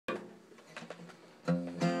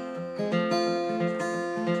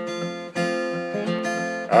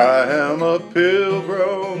I am a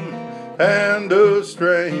pilgrim and a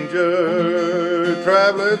stranger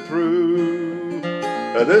traveling through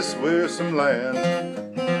this wearisome land.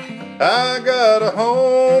 I got a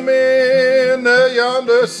home in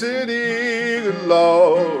yonder city, good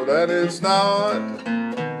Lord, and it's not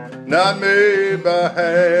made by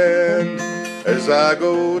hand. As I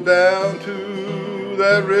go down to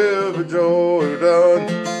that river Jordan,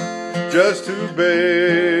 just to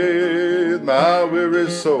bathe my weary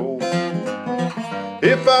soul.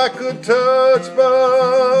 If I could touch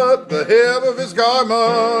but the hem of his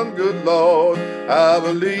garment, good Lord, I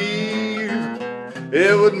believe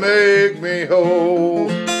it would make me whole.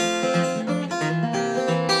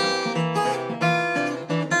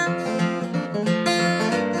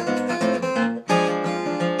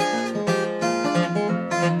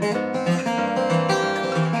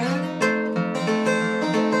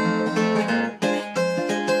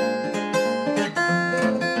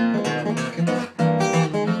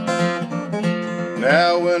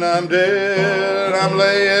 Now when I'm dead, I'm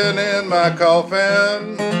laying in my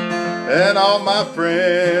coffin, and all my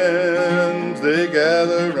friends, they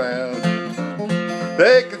gather round.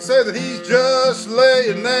 They can say that he's just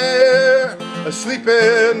laying there,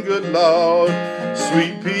 sleeping, good Lord,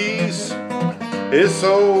 sweet peace his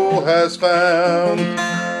soul has found.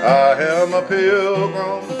 I am a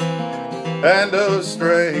pilgrim and a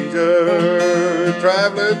stranger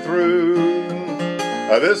traveling through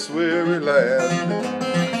this weary land.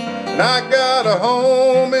 And I got a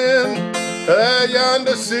home in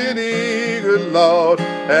yonder city, good Lord,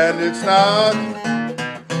 and it's not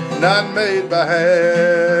made by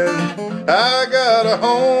hand. I got a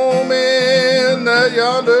home in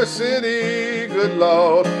yonder city, good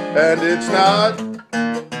Lord, and it's not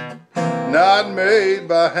made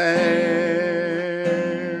by hand.